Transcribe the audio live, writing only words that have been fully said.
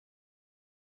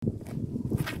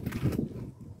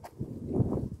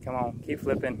Come on, keep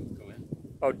flipping.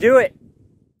 Oh, do it!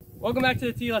 Welcome back to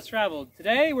the T Less Traveled.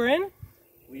 Today we're in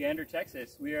Leander,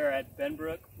 Texas. We are at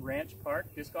Benbrook Ranch Park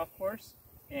Disc Golf Course,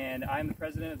 and I'm the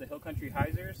president of the Hill Country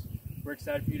Hyzers. We're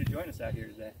excited for you to join us out here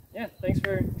today. Yeah, thanks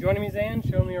for joining me, Zan,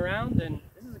 showing me around, and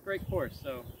this is a great course,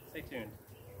 so stay tuned.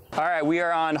 All right, we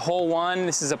are on hole 1.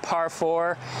 This is a par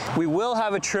 4. We will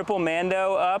have a triple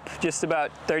mando up just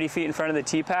about 30 feet in front of the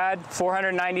tee pad.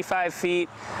 495 feet,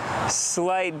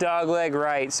 slight dogleg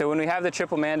right. So when we have the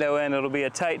triple mando in, it'll be a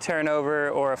tight turnover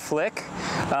or a flick.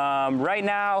 Right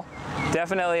now,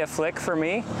 definitely a flick for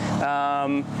me.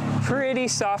 Pretty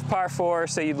soft par 4,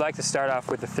 so you'd like to start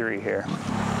off with a 3 here.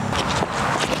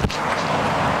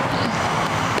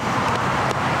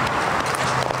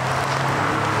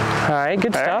 All right,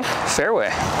 good stuff. Fairway.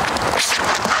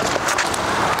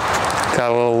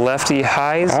 Got a little lefty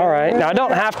hyzer. All right, now I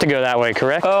don't have to go that way,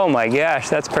 correct? Oh my gosh,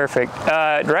 that's perfect.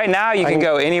 Right now you can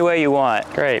go any way you want.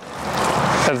 Great.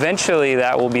 Eventually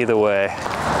that will be the way.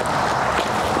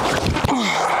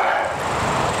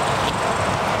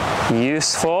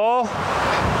 Useful.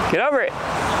 Get over it.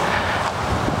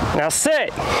 Now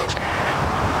sit.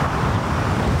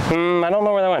 I don't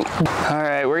know where that went. All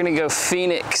right, we're gonna go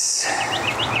Phoenix.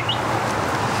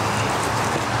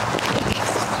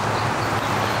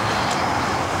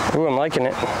 Ooh, I'm liking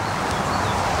it.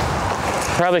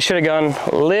 Probably should have gone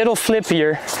a little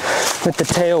flippier with the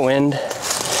tailwind.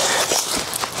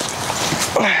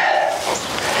 I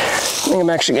think I'm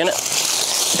actually gonna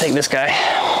take this guy.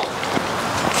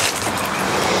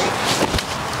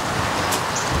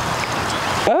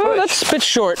 Oh, that's a bit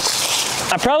short.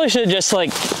 I probably should have just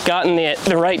like gotten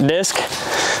the right disc,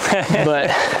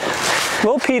 but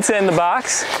Little pizza in the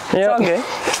box. Yep. It's all good.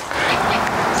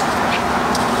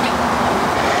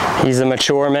 He's a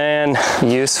mature man.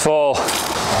 Useful.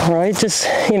 All right, just,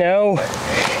 you know,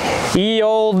 ye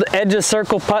old edge of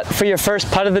circle putt for your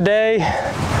first putt of the day.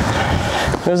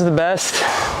 Those are the best.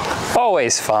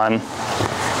 Always fun.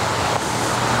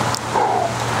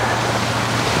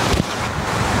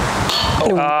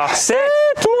 Sit.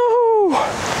 No.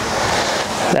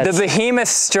 The behemoth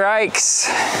strikes.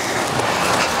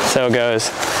 So it goes.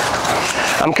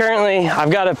 I've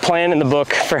got a plan in the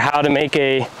book for how to make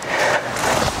a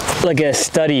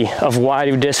study of why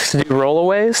do discs do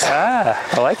rollaways. Ah,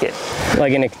 I like it.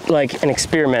 Like an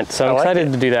experiment. So I'm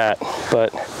excited to do that.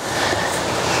 But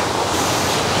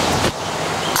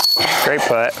great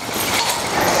putt.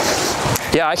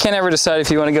 Yeah, I can't ever decide if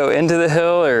you want to go into the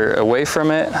hill or away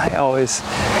from it. I always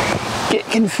get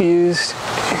confused.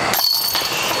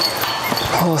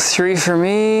 Well, 3 for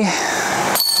me,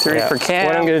 3 for Cam.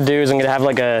 What I'm gonna do is I'm gonna have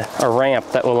like a ramp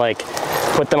that will like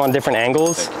put them on different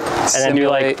angles, and then do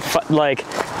like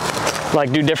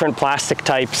do different plastic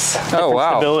types, different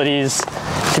stabilities,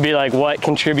 to be like what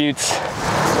contributes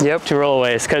to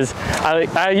rollaways. Because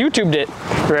I YouTubed it,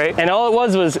 right? And all it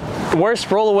was worst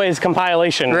rollaways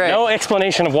compilation. Right. No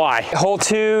explanation of why. Hole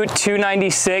 2,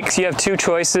 296. You have 2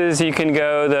 choices. You can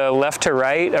go the left to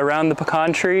right around the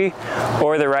pecan tree,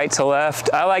 or the right to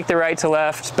left. I like the right to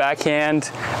left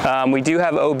backhand. We do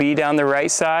have OB down the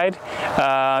right side,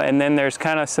 and then there's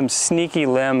kind of some sneaky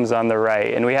limbs on the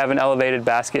right. And we have an elevated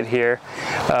basket here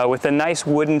with a nice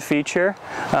wooden feature.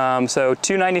 So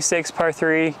 296 par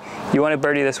 3. You want to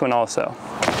birdie this one also.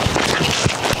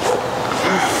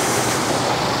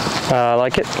 I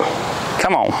like it.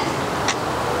 Come on.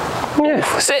 Yeah.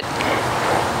 Sit.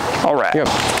 All right. Yep.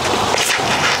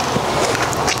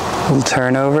 Little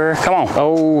turnover. Come on.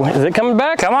 Oh, is it coming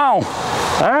back? Come on.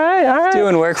 All right, all right.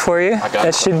 Doing work for you.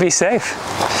 That should be safe.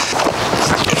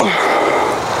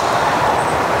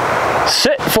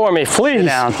 Sit for me, please. Sit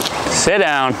down. Sit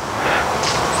down.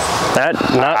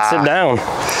 Sit down.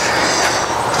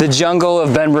 The jungle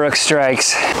of Benbrook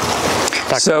strikes.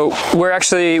 So we're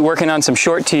actually working on some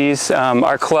short tees.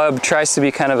 Our club tries to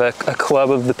be kind of a club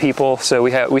of the people. So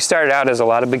we started out as a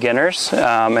lot of beginners,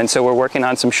 and so we're working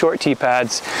on some short tee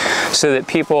pads so that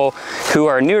people who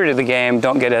are newer to the game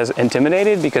don't get as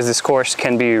intimidated, because this course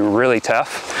can be really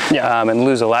tough and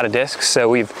lose a lot of discs. So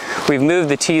we've moved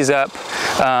the tees up,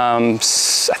 I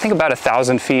think about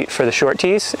 1,000 feet for the short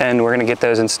tees, and we're going to get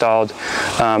those installed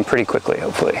pretty quickly,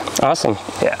 hopefully. Awesome.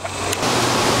 Yeah.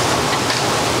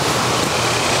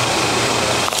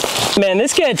 Man,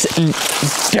 this gets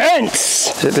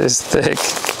dense. It is thick.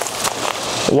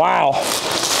 Wow.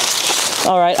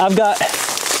 All right, I've got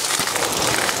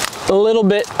a little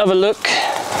bit of a look.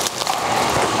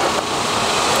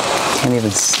 Can't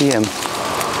even see him.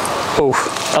 Oh,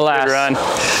 alas. Good run.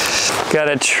 Got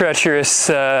a treacherous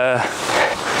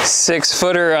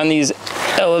 6-footer on these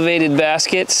elevated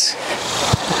baskets.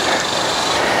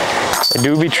 They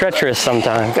do be treacherous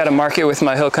sometimes. Got to mark it with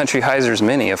my Hill Country Hyzers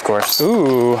Mini, of course.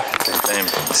 Ooh. Same.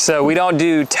 So we don't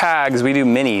do tags, we do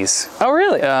minis. Oh,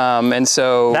 really? And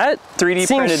so that 3D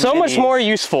seems printed so minis, much more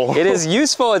useful. It is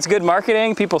useful, it's good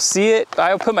marketing, people see it.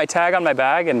 I put my tag on my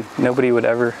bag and nobody would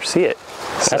ever see it.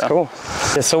 That's cool.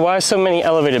 Yeah, so why so many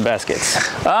elevated baskets?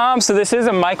 So this is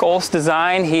a Mike Olsz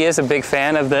design. He is a big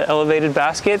fan of the elevated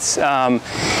baskets.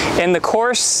 In the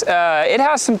course, it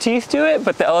has some teeth to it,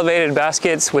 but the elevated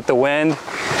baskets with the wind,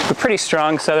 a pretty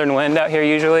strong southern wind out here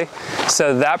usually.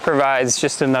 So that provides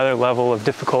just another level of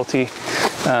difficulty.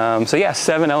 So yeah,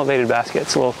 7 elevated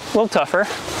baskets, a little tougher.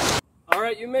 All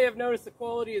right, you may have noticed the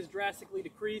quality is drastically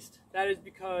decreased. That is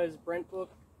because Benbrook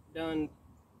done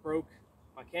broke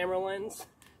my camera lens.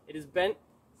 It is bent.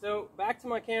 So back to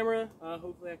my camera.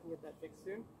 Hopefully I can get that fixed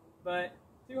soon. But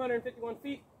 251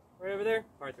 feet, right over there,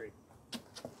 par 3.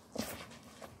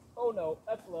 Oh no,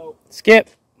 that's low.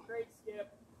 Skip. Great skip.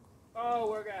 Oh,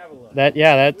 we're gonna have a look.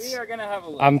 We are gonna have a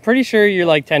look. I'm pretty sure you're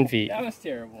like 10 feet. That was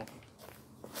terrible.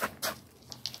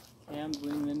 Cam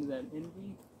leaning into that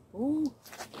envy. Ooh,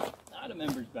 not a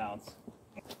member's bounce.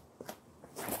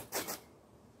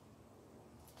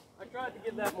 I tried to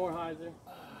give that more hyzer,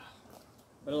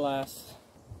 but alas.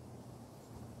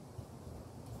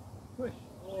 Push.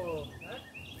 Oh,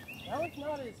 that was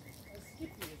not as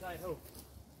sticky as I hoped.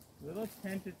 A little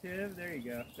tentative. There you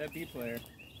go. That B player.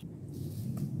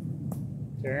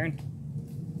 Turn.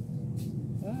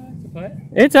 It's a putt.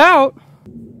 It's out.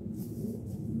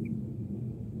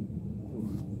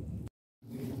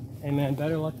 Hey man,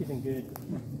 better lucky than good.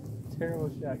 Terrible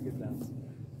shot, good bounce.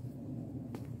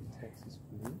 Texas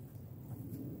blue.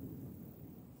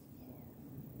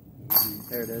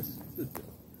 There it is.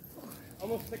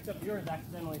 Almost picked up yours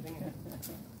accidentally, thinking.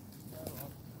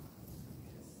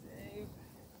 Save.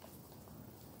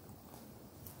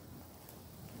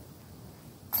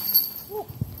 Woo.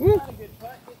 Not a good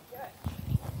putt, good catch.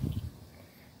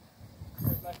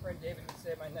 As my friend David would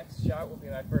say, my next shot will be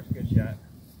my first good shot.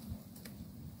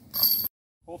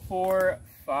 Hole 4,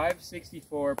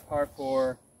 564, par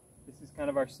 4. This is kind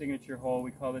of our signature hole. We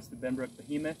call this the Benbrook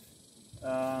Behemoth.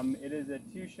 It is a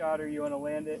 2-shotter. You want to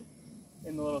land it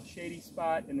in the little shady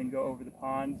spot and then go over the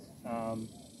pond.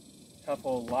 Tough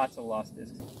hole, lots of lost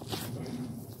discs.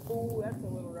 Oh, that's a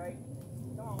little right.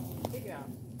 Come on, take it out.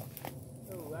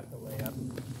 Oh, that's a layup.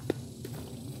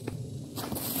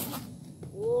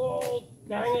 Whoa,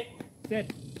 dang it.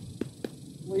 Sit.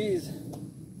 Please.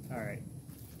 All right.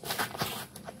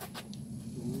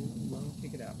 Ooh,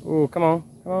 kick it out. Ooh, come on,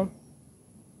 come on.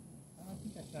 I don't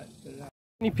think I put it out. How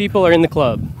many people are in the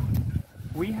club?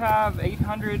 We have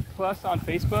 800 plus on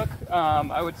Facebook.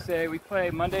 I would say we play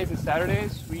Mondays and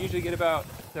Saturdays. We usually get about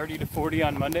 30 to 40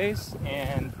 on Mondays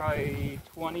and probably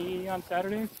 20 on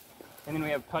Saturdays. And then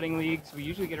we have putting leagues. We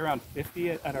usually get around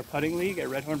 50 at our putting league at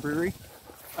Red Horn Brewery.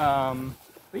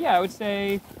 But yeah, I would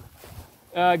say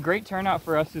great turnout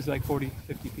for us is like 40,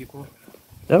 50 people.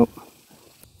 Dope.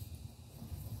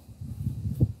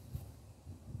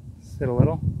 Sit a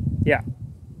little. Yeah.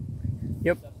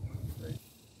 Yep.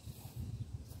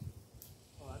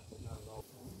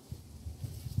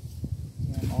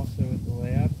 And also with the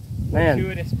layup. Man,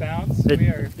 Fortuitous bounce.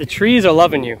 the trees are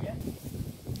loving you.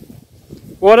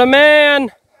 What a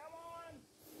man!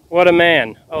 What a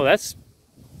man. Oh, that's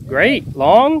great.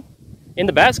 Long in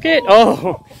the basket.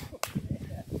 Oh.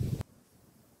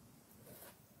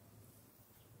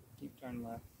 Keep turning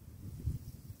left.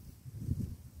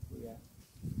 Yeah.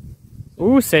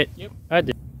 Ooh, sit. Yep. I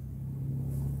did.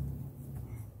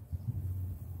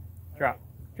 Drop.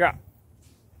 Drop.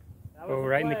 Oh,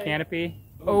 right in the canopy.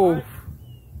 Oh.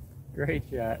 Great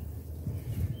shot.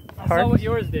 I saw what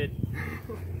yours did.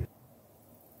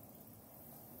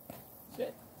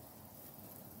 Shit.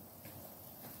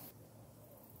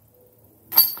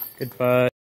 Good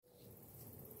putt.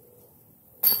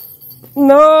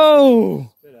 No!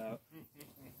 Spit out.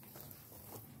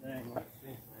 Dang. The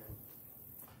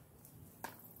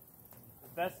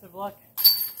best of luck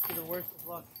to the worst of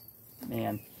luck.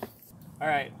 Man. All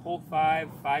right, hole 5,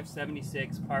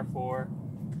 576, par 4.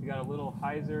 We got a little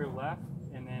hyzer left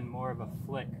and then more of a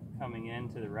flick coming in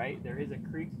to the right. There is a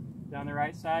creek down the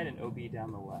right side and OB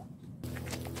down the left.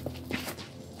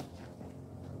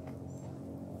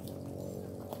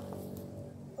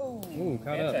 Ooh,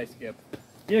 caught up. Anti-skip.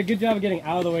 You did a good job of getting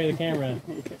out of the way of the camera.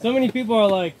 So many people are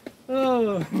like,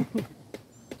 oh.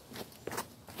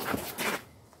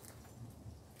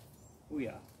 Oh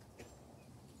yeah.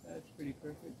 That's pretty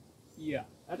perfect. Yeah.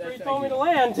 That's where you told me to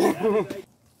land.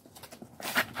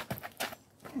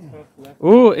 Left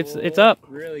Ooh, it's up.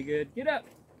 Really good. Get up.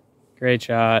 Great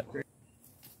shot.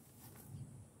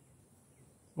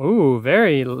 Ooh,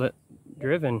 very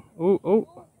driven. Ooh, ooh.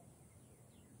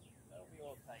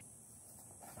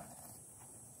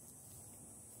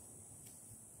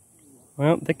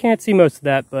 Well, they can't see most of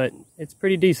that, but it's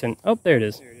pretty decent. Oh, there it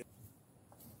is.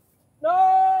 No!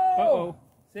 Uh-oh.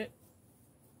 Sit.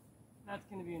 That's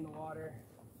going to be in the water.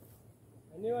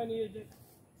 I knew I needed to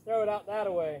throw it out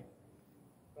that way,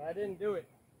 but I didn't do it.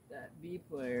 That B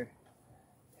player.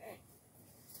 Dang.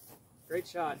 Great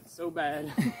shot. So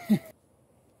bad.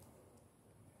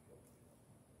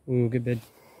 Ooh, good bid.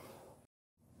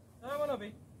 I want to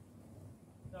be.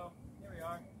 So, here we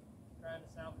are. Trying to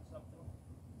salvage something.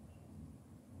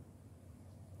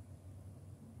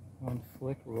 On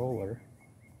flick roller.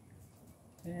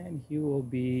 And he will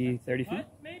be 30 feet?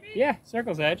 Maybe? Yeah,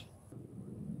 circle's edge.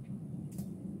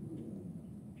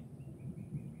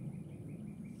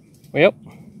 Yep.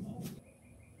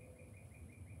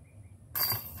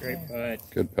 Great putt.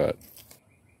 Good putt.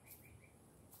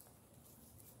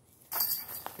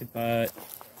 Good putt.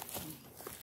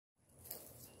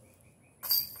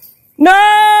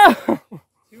 No!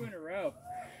 2 in a row.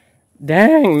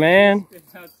 Dang, man. 2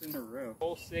 putts in a row.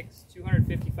 Hole 6,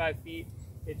 255 feet.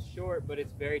 It's short, but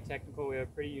it's very technical. We have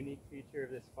a pretty unique feature of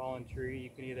this fallen tree.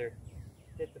 You can either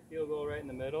hit the field goal right in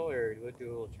the middle or we'll do a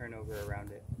little turnover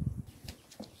around it.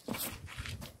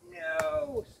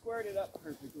 No! Squared it up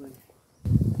perfectly.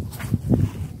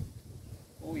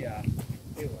 Oh yeah.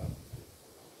 Too low.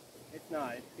 It's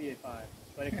not. It's PA5.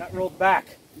 But it got rolled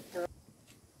back.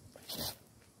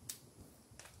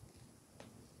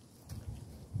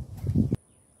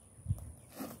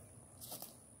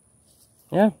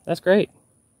 Yeah, that's great.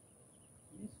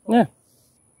 Yeah.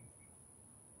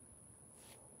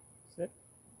 Sit.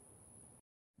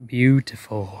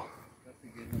 Beautiful. That's a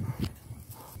good one.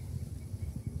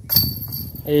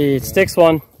 Hey, it sticks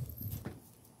one.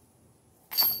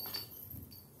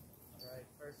 Alright,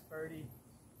 first birdie.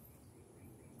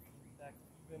 Back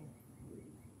even.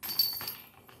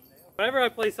 Whenever I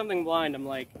play something blind, I'm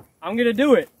like, I'm gonna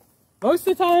do it. Most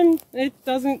of the time, it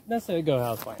doesn't necessarily go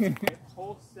how it's planned.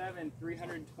 Hole 7,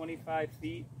 325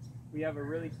 feet. We have a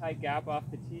really tight gap off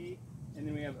the tee, and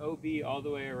then we have OB all the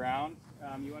way around.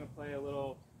 You want to play a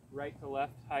little right to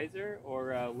left hyzer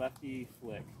or a lefty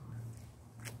flick.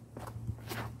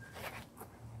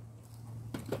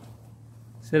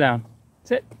 Sit down.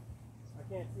 Sit.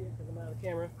 I can't see it because I'm out of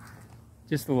camera.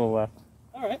 Just a little left.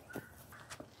 All right.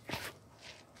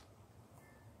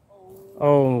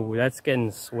 Oh, that's getting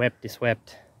swept. That's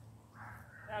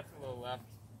a little left.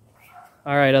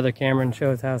 All right, other Cameron,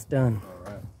 show us how it's done.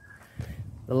 All right.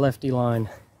 The lefty line.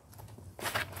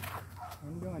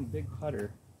 I'm going big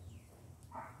putter.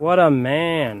 What a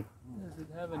man! Does it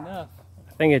have enough?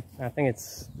 I think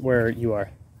it's where you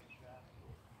are.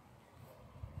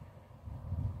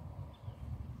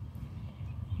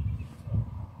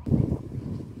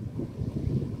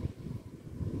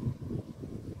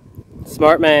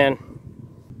 Smart man.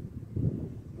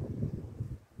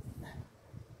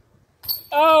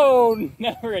 Oh,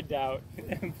 never a doubt.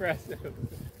 Impressive.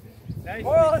 Nice.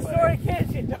 Moral of the story,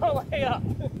 kids, you don't lay up.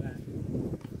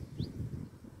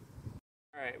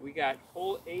 Alright, we got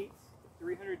hole 8,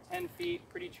 310 feet,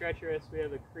 pretty treacherous. We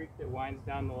have a creek that winds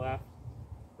down the left.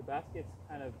 The basket's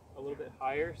kind of a little bit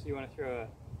higher, so you want to throw a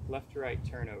left to right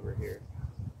turnover here.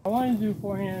 I want to do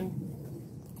forehand.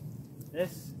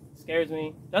 This scares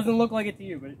me. Doesn't look like it to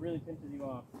you, but it really pisses you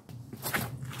off.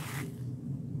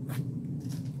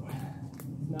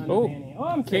 Oh,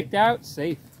 I'm kicked out,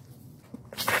 safe.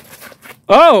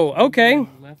 Oh, okay.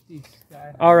 Lefty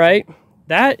sky. All right.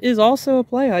 That is also a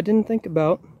play I didn't think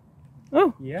about.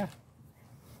 Oh. Yeah.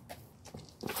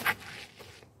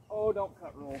 Oh, don't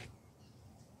cut roll.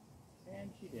 And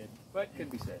she did, but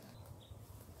could be safe.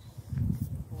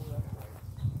 Pull that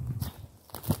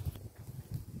right.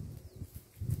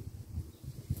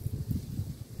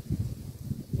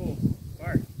 Cool.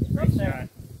 Bart, great shot.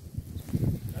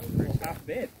 That was pretty top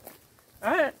bid.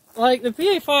 Alright, like the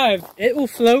PA5, it will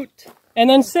float and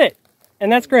then sit,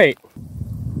 and that's great.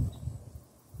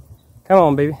 Come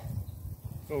on, baby.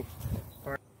 Oh.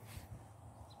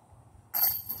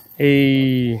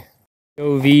 Hey,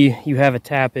 POV, you have a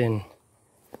tap in.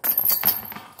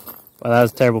 Well, that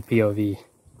was a terrible POV.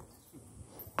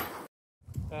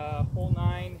 Hole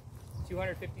 9,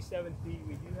 257 feet.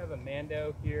 We do have a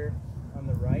Mando here on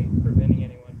the right, preventing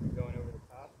anyone from going over the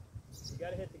top. You got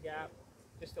to hit the gap.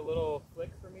 Just a little flick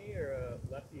for me or a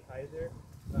lefty hyzer.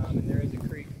 And there is a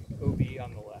creek OB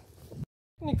on the left.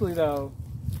 Technically, though,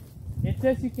 it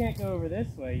says you can't go over this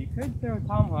way. You could throw a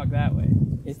tomahawk that way.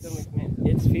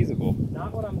 It's feasible.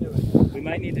 Not what I'm doing. We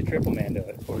might need to triple Mando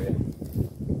it for you.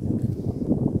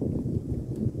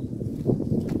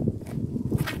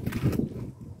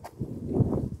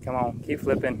 Come on, keep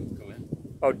flipping. Go in.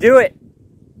 Oh, do it!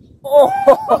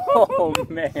 Oh,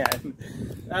 man.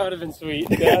 That would have been sweet.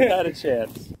 That had a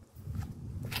chance.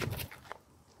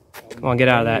 Come on, get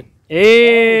out of that.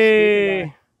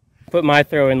 Hey! Put my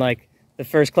throw in like the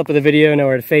first clip of the video, know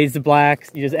where it fades to black.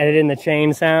 You just edit in the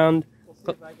chain sound. We'll see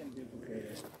if I can duplicate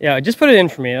it. Yeah, just put it in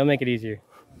for me. It'll make it easier.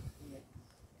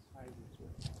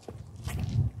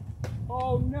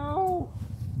 Oh, no!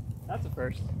 That's a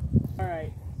first. All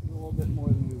right, a little bit more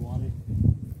than we wanted.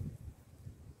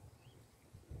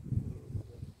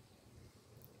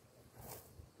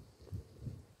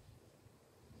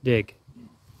 Dig.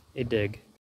 A dig.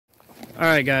 All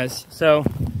right, guys. So,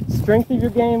 strength of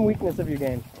your game, weakness of your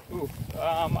game. Ooh,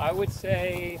 I would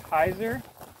say hyzer.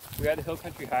 We got the Hill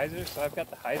Country hyzer, so I've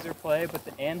got the hyzer play, but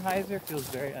the anhyzer feels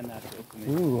very unnatural to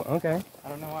me. Ooh, okay. I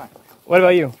don't know why. What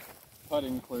about you?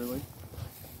 Putting, clearly.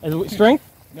 Strength?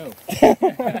 No.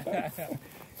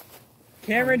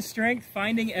 Cameron's strength,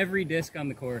 finding every disc on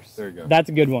the course. There you go. That's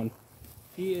a good one.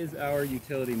 He is our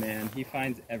utility man. He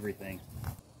finds everything.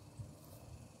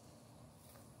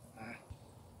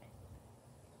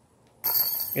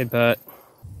 Good putt.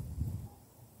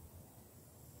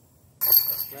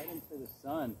 Right into the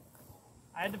sun.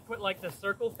 I had to put like the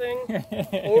circle thing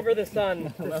over the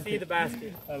sun to see the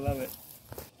basket. I love it.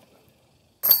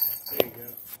 There you go.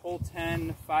 Hole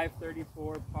 10,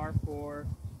 534, par 4.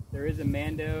 There is a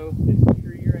Mando. This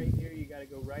tree right here, you got to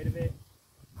go right of it.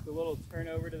 It's a little turn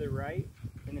over to the right,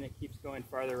 and then it keeps going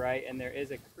farther right, and there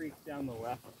is a creek down the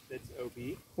left that's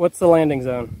OB. What's the landing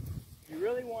zone? You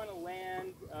really want to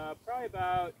land probably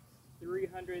about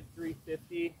 300,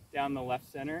 350 down the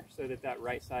left center so that that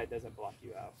right side doesn't block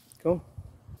you out. Cool.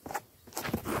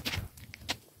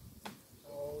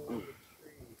 Oh, the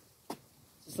tree.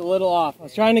 Just a little off. I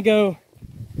was trying to go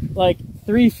like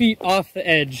 3 feet off the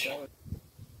edge.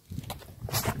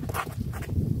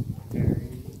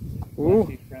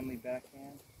 Very friendly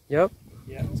backhand. Yep.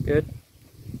 Yeah, That's good.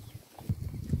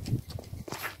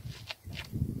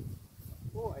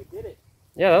 Oh, I did it.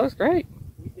 Yeah, that was great.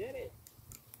 We did it.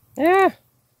 Yeah.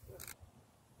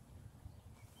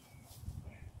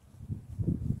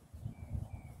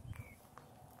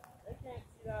 I can't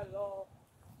see that at all.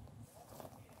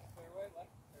 Fairway, left,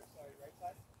 or sorry, right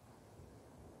side.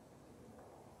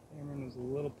 Cameron was a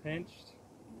little pinched.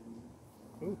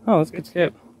 Ooh, Oh, that's a good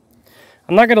skip.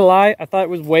 I'm not gonna lie, I thought it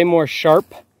was way more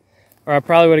sharp, or I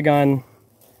probably would have gone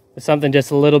with something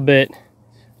just a little bit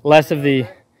less of the,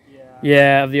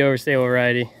 yeah, of the overstable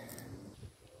variety.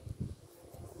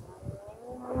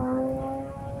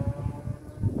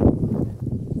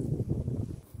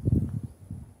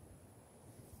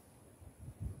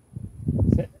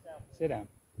 Sit down.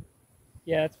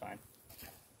 Yeah, that's fine.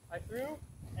 I threw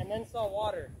and then saw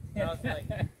water. And I was like,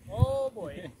 oh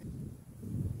boy.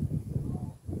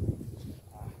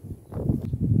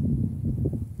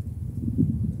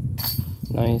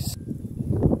 Nice.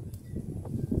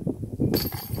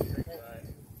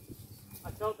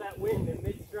 I felt that wind in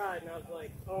mid-stride and I was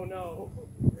like, oh no.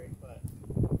 Great putt.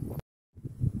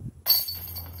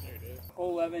 There it is.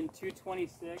 Hole 11,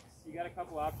 226. You got a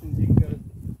couple options. You can go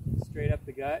straight up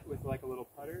the gut with like a little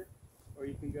putter, or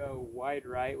you can go wide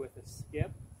right with a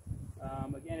skip.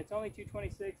 Again, it's only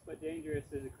 226, but dangerous.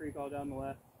 There's a creek all down the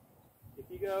left. If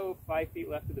you go 5 feet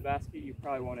left of the basket, you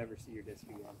probably won't ever see your disc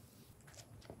again.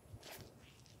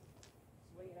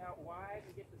 Swing it out wide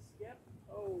and get the skip.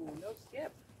 Oh, no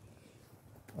skip.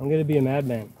 I'm gonna be a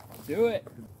madman. Do it.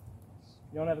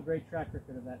 You don't have a great track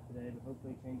record of that today, but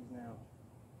hopefully it changes now.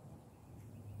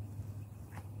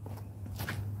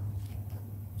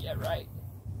 Yeah, right.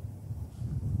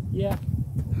 Yeah.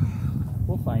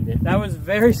 We'll find it. That was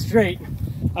very straight.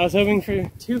 I was hoping for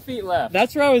 2 feet left.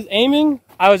 That's where I was aiming.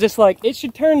 I was just like, it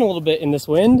should turn a little bit in this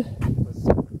wind. It was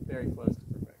very close to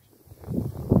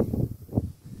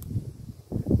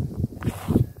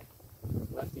perfection.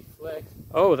 Lefty flick.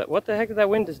 Oh, what the heck did that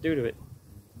wind just do to it?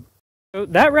 So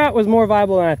that route was more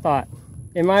viable than I thought.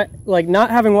 Like not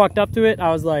having walked up to it,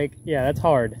 I was like, yeah, that's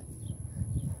hard.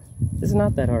 This is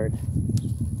not that hard.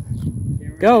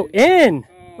 Go in!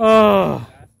 Oh.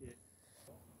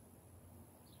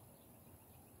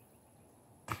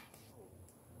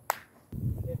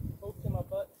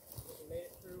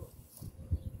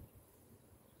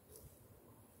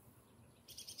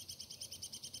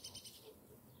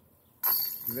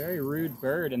 Very rude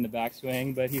bird in the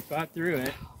backswing, but he fought through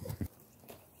it.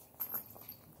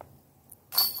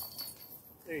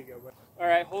 There you go, bud. All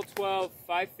right, hole 12,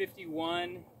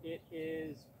 551. It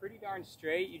is pretty darn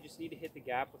straight. You just need to hit the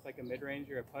gap with like a mid-range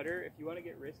or a putter. If you want to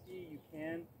get risky, you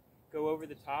can go over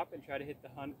the top and try to hit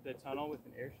the tunnel with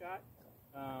an air shot.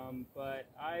 but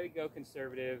I go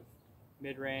conservative,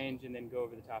 mid-range, and then go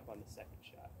over the top on the second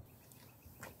shot.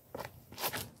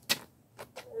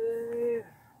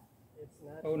 It's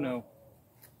not. Oh no.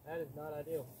 That is not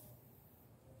ideal.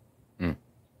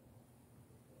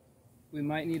 We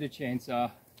might need a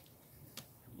chainsaw.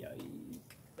 Yikes.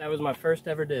 That was my first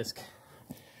ever disc.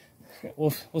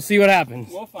 We'll see what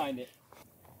happens. We'll find it.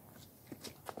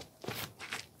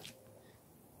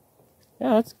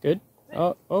 Yeah, that's good.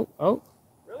 Oh.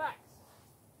 Relax.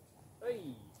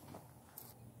 Hey.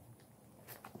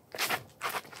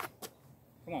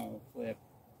 Come on, flip.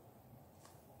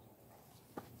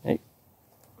 Hey.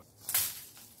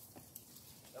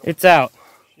 It's out.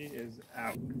 She is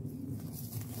out.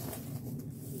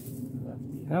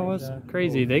 That was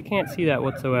crazy. They can't see that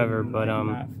whatsoever, but I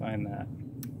did not find that.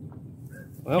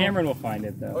 Well, Cameron will find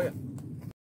it though. Oh yeah.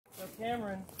 So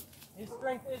Cameron, his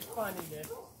strength is finding this.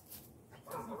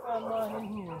 He found mine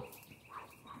in here.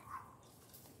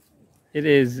 It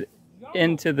is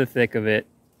into the thick of it.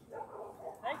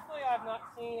 Thankfully, I've not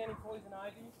seen any poison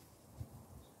ivy.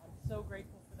 I'm so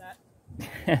grateful for that.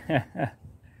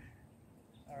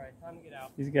 All right, time to get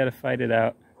out. He's got to fight it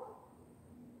out.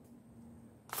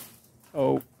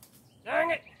 Oh.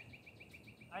 Dang it!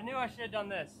 I knew I should have done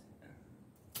this.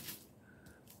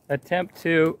 Attempt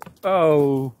to,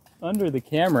 oh, under the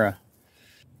camera.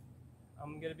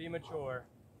 I'm gonna be mature.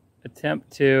 Attempt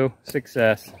to,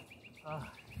 success.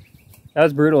 That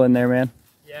was brutal in there, man.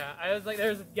 Yeah, I was like,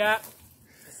 there's a gap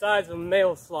the size of a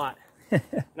mail slot.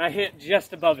 And I hit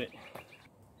just above it.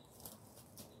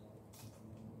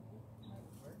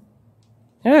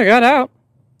 Yeah, I got out.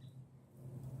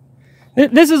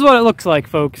 This is what it looks like,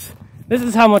 folks. This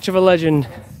is how much of a legend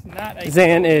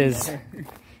Zan is.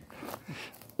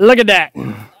 Look at that.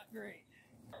 Not great.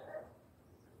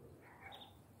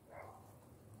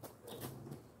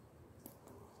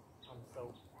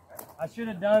 I should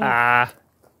have done what I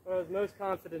was most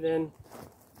confident in.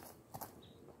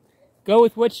 Go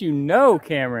with what you know,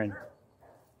 Cameron.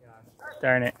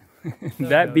 Darn it.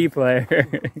 That B player.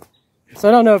 So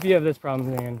I don't know if you have this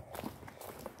problem, Zan.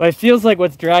 But it feels like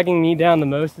what's dragging me down the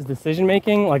most is decision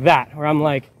making, like that, where I'm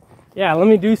like, yeah, let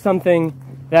me do something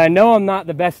that I know I'm not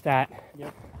the best at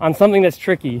on something that's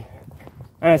tricky.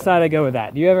 And I decided to go with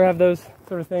that. Do you ever have those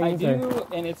sort of things? I do,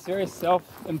 and it's very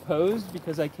self-imposed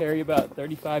because I carry about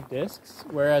 35 discs,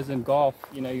 whereas in golf,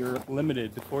 you know, you're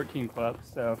limited to 14 clubs.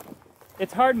 So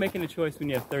it's hard making a choice when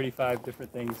you have 35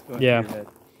 different things going through your head.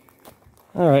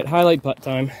 All right, highlight putt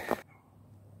time.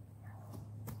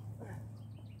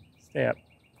 Stay up.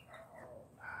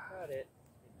 Got it.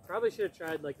 Probably should have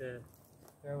tried like a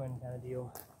throw-in kind of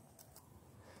deal.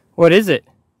 What is it?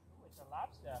 It's a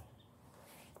lobster.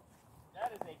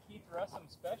 That is a Keith Russum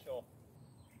special.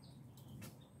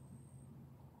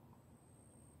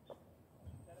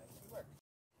 That actually worked.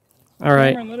 All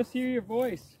right. Cameron, let us hear your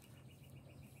voice.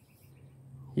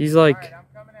 He's like All right, I'm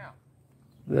coming out.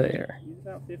 there. He's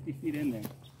about 50 feet in there.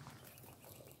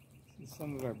 This is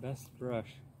some of our best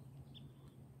brush.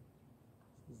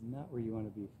 This is not where you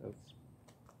want to be, folks.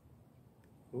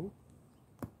 Ooh.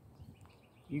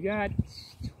 You got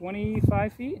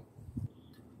 25 feet?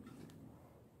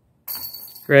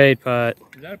 Great putt.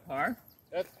 Is that a par?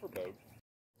 That's for both.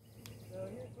 So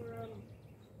here's where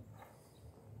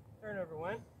turnover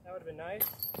went. That would have been nice.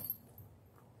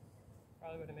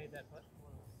 Probably would have made that putt.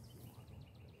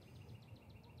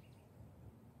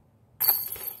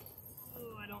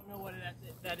 Oh, I don't know what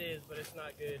that is, but it's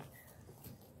not good.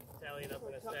 Tally it up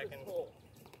in a second.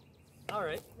 All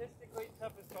right. Statistically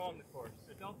toughest hole on the course,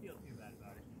 so don't feel too bad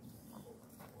about it.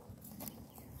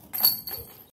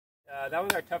 That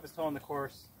was our toughest hole on the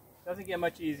course. Doesn't get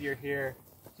much easier here.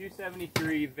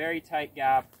 273, very tight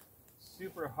gap,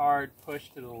 super hard push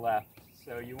to the left.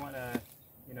 So you want to,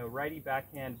 you know, righty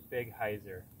backhand big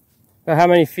hyzer. But how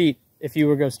many feet if you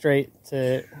were go straight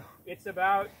to? It's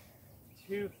about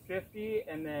 250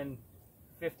 and then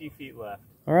 50 feet left.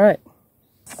 All right.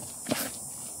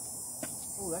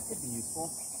 Oh, that could be useful.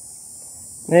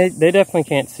 They definitely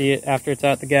can't see it after it's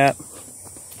out the gap.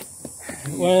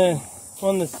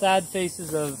 One of the sad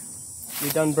faces of you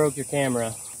done broke your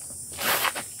camera.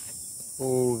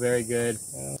 Oh, very good.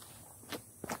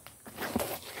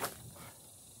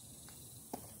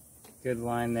 Good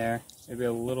line there. Maybe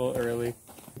a little early.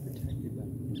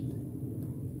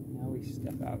 Now we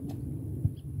step out.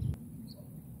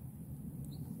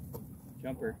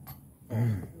 Jumper.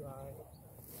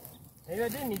 Maybe I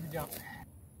didn't need to jump.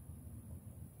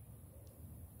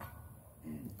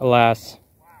 Alas.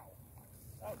 Wow.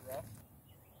 That was rough.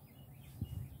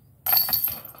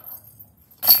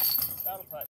 Battle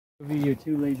putt. You're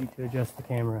too lazy to adjust the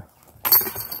camera.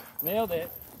 Nailed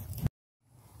it.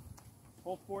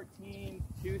 Hole 14,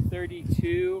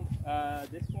 232.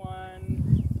 This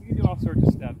one, you can do all sorts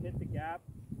of stuff. Hit the gap.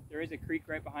 There is a creek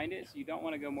right behind it, so you don't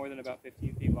want to go more than about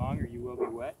 15 feet long or you will be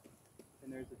wet.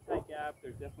 And there's a tight gap.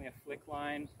 There's definitely a flick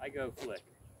line. I go flick.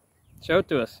 Show it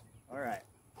to us. All right.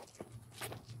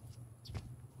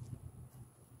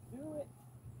 Do it.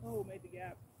 Oh, made the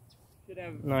gap. Should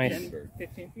have nice. 10 or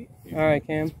 15 feet. All right,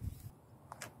 Cam.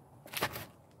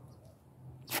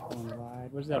 Wide.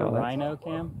 What is that, a rhino,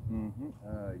 Cam?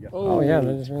 Yeah. Oh, yeah.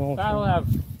 That'll have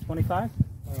 25.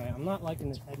 All right, I'm not liking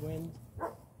this headwind.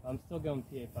 I'm still going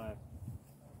PA5.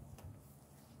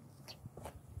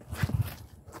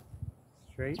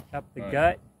 Straight up the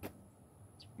gut.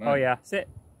 Nice. Oh, yeah. Sit.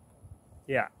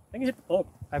 Yeah. I think you hit the pole.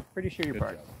 I'm pretty sure you're Good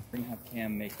parked. job. We're going to have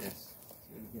Cam make this.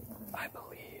 I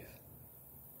believe.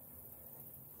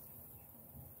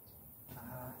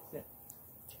 Sit.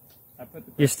 I put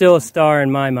the You're still a star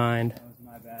in my mind. That was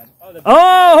my bad. Oh!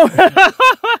 Oh!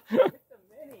 It's a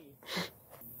mini.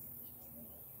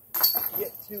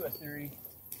 Get 2 of 3.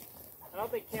 I don't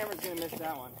think Cameron's going to miss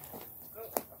that one.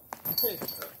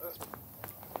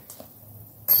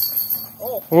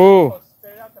 Oh, Ooh.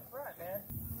 straight out the front, man.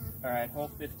 All right, hole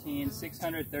 15,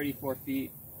 634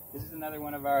 feet. This is another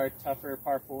one of our tougher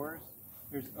par 4s.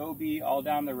 There's OB all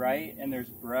down the right, and there's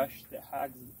brush that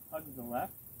hugs the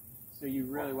left. So you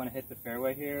really want to hit the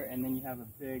fairway here, and then you have a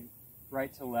big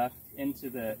right to left into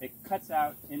the, it cuts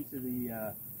out into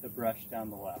the brush down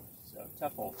the left. So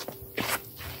tough hole.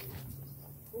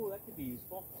 Ooh, that could be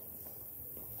useful.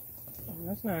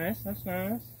 That's nice. That's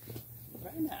nice.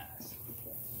 Very nice.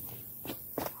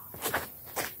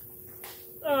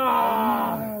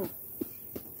 Oh,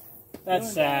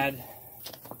 That's sad.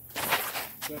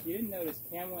 So if you didn't notice,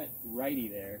 Cam went righty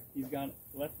there. He's gone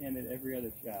left-handed every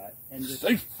other shot, and just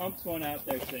pumps one out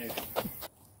there safe.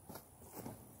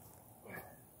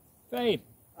 fade.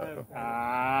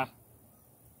 Ah.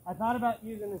 I thought about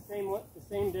using the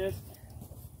same disc.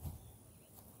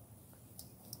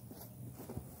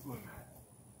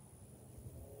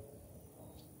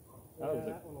 That was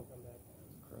that one will come back.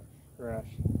 crush.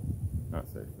 Not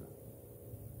safe.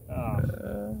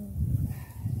 Oh.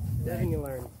 Then you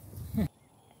learn.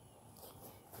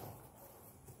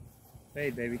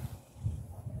 Fade, baby.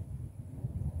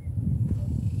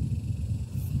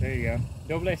 There you go.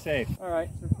 Double safe. Alright,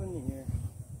 so putting me here.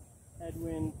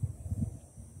 Headwind.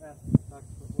 Fast sucks,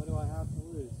 but what do I have to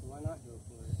lose? So why not go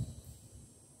for it?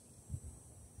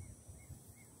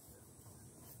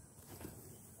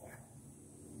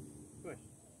 Push.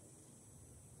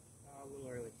 Oh, a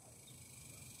little early.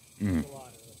 Mm. A lot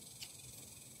of it.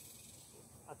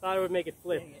 I thought it would make it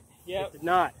flip. Yep. It did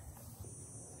not.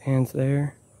 Hands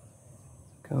there.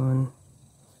 Going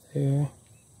there.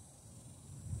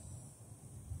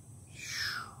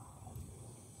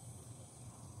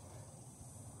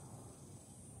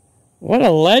 What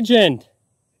a legend!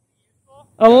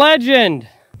 A legend!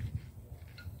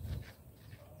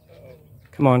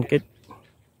 Come on, get.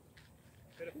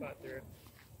 Could have fought through.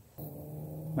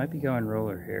 Might be going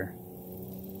roller here.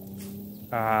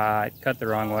 Ah, it cut the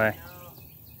wrong way.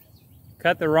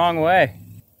 Cut the wrong way.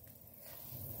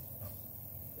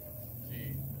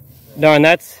 Darn,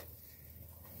 that's.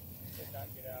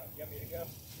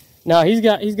 No, he's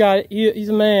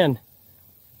a man.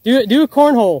 Do a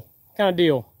cornhole kind of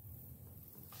deal.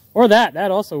 Or that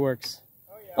also works.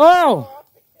 Oh! Yeah. Oh!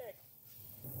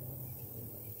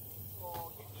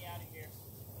 Oh, get me out of here.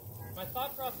 My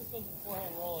thought process was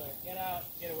beforehand roller. Get out,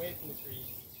 get away from the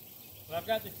trees. But I've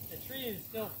got the tree is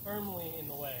still firmly in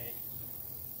the way.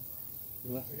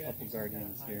 We left a couple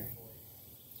guardians here.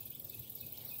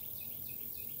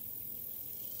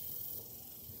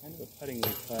 Kind of a putting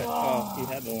leaf putt. Oh, he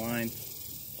had the line.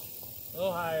 A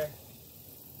little higher.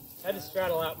 I had to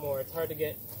straddle out more. It's hard to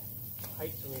get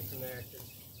height for me from there.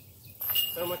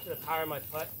 So much of the power of my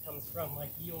putt comes from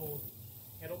like the old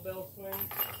kettlebell swing.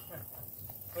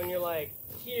 When you're like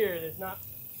here, there's not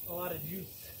a lot of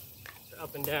juice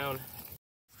up and down.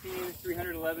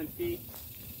 311 feet.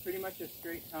 Pretty much a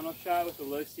straight tunnel shot with a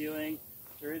low ceiling.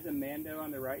 There is a mando on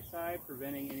the right side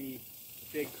preventing any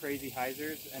big crazy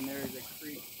hyzers, and there is a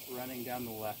creek running down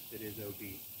the left that is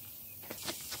OB.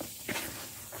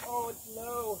 Oh, it's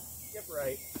low. Yep,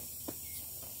 right.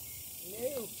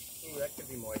 No. Ooh, that could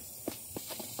be moist.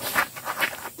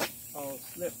 Oh,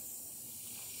 slip.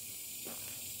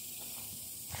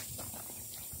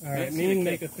 Alright, me and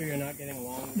Mako 3 are not getting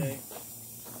along today.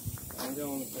 I'm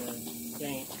going with the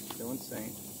Saint. Going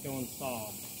Saint. Going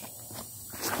soft.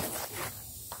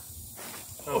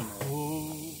 Oh, no.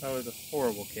 That was a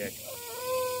horrible kick.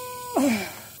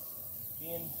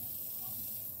 Being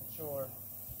mature.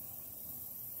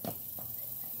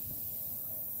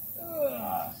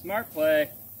 Smart play.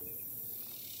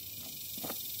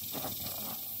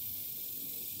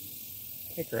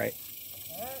 Kick right.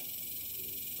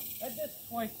 That did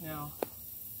twice now.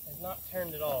 Has not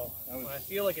turned at all. I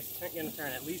feel like it's going to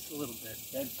turn at least a little bit.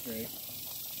 Dead straight.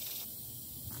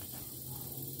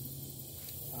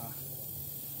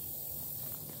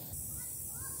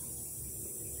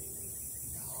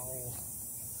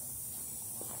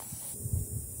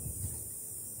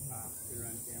 Good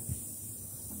run, Cam.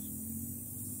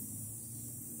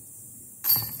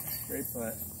 Great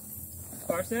putt.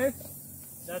 Car safe?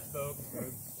 That's bogue.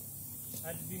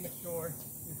 Had to be mature.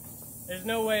 There's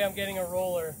no way I'm getting a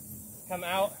roller, come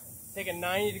out, take a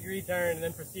 90-degree turn, and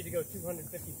then proceed to go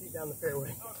 250 feet down the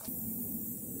fairway.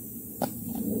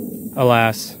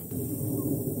 Alas.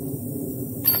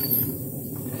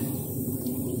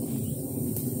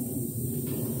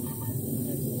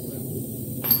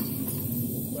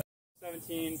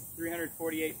 Seventeen,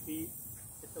 348 feet.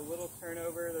 It's a little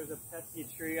turnover. There's a pesky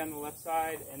tree on the left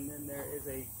side, and then there is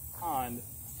a pond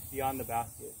beyond the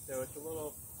basket. So it's a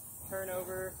little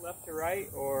turnover left to right,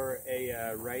 or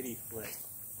a righty flick.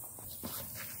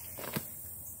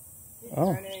 Keep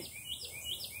turning.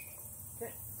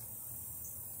 Okay.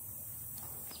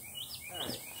 All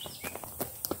right.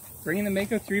 Bringing the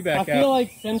Mako 3 back out. I feel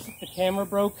like since the camera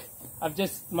broke,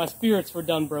 my spirits were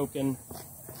done broken.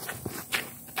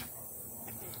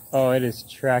 Oh, it is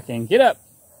tracking. Get up.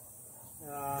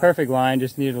 Perfect line.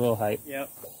 Just needed a little height. Yep.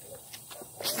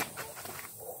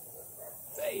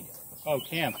 Fade. Oh,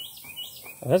 Cam.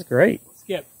 Oh, that's great.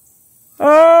 Skip.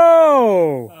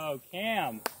 Oh! Oh,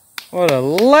 Cam. What a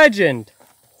legend!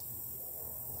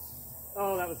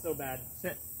 Oh, that was so bad.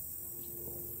 Sit.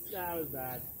 That was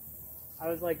bad. I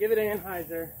was like, give it an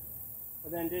Anheuser,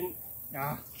 but then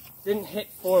didn't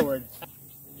hit forward.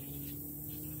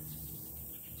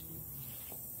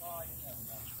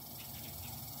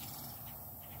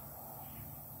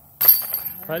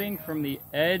 Putting from the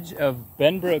edge of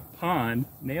Benbrook Pond,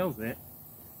 nails it.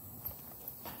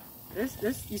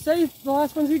 You say the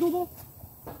last one's Eagle Bowl?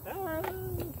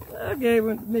 Okay,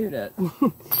 maybe that.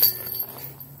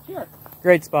 Sure.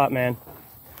 Great spot, man.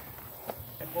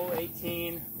 At hole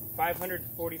 18,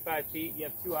 545 feet, you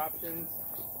have two options.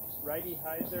 Righty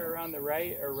hyzer around the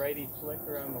right or righty flick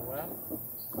around the left.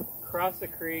 Cross the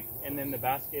creek, and then the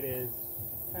basket is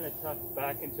kind of tucked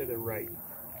back into the right.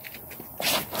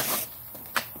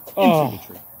 Oh. Into the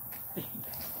tree.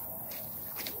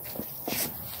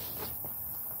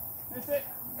 That's it.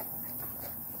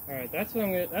 All right, that's what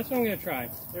I'm gonna try.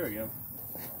 There we go.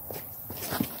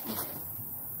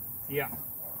 Yeah,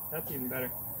 that's even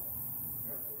better.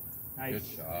 Nice. Good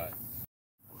shot.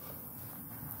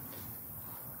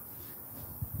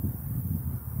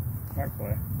 Smart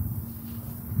play.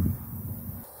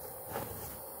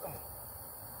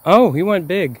 Oh, he went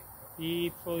big.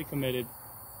 He fully committed.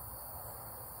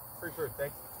 For sure,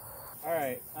 thanks. All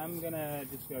right, I'm gonna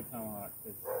just go tomahawk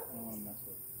because I don't want to mess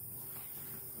with.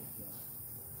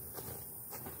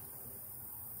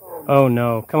 Oh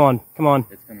no! Come on, come on.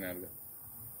 It's coming out of it.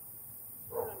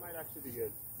 That might actually be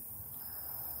good.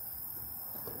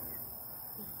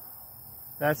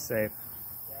 That's safe.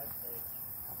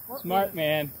 Smart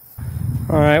man.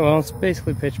 All right, well, it's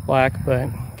basically pitch black,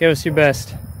 but give us your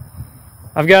best.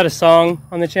 I've got a song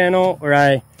on the channel where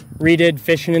I redid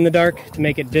Fishing in the Dark to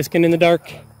make it Discing in the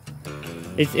Dark.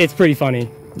 It's pretty funny.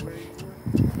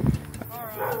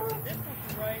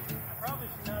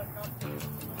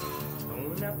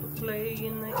 Going out to play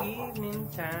in the evening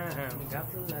time,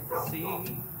 got to let the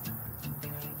sea.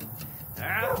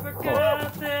 I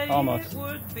forgot that Almost. it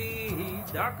would be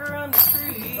darker on the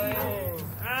tree.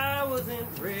 I wasn't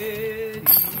ready.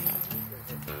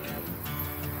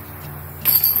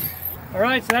 All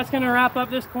right, so that's going to wrap up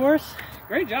this course.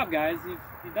 Great job, guys.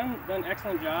 You've done an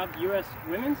excellent job. US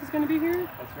Women's is going to be here.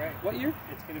 That's right. What year?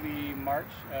 It's going to be March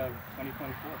of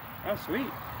 2024. Oh, sweet.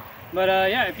 But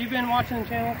yeah, if you've been watching the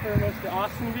channel for most of the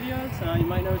Austin videos, you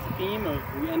might notice the theme of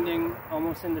we ending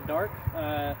almost in the dark.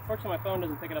 Fortunately, my phone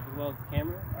doesn't pick it up as well as the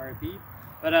camera, RIP.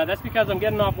 But that's because I'm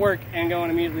getting off work and going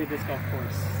immediately to this golf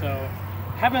course. So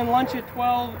having lunch at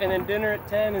 12 and then dinner at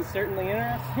 10 is certainly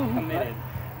interesting. Committed.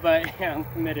 But yeah, I'm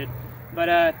committed. But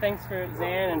thanks for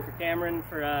Zan and for Cameron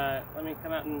for letting me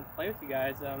come out and play with you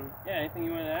guys. Yeah, anything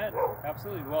you want to add?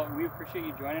 Absolutely. Well, we appreciate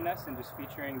you joining us and just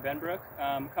featuring Benbrook.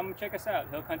 Come check us out,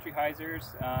 Hill Country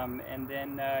Hyzers. And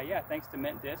then, yeah, thanks to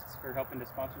Mint Discs for helping to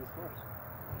sponsor this course.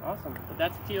 Awesome. But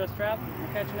that's the T-Less Trap. We'll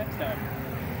catch you next time.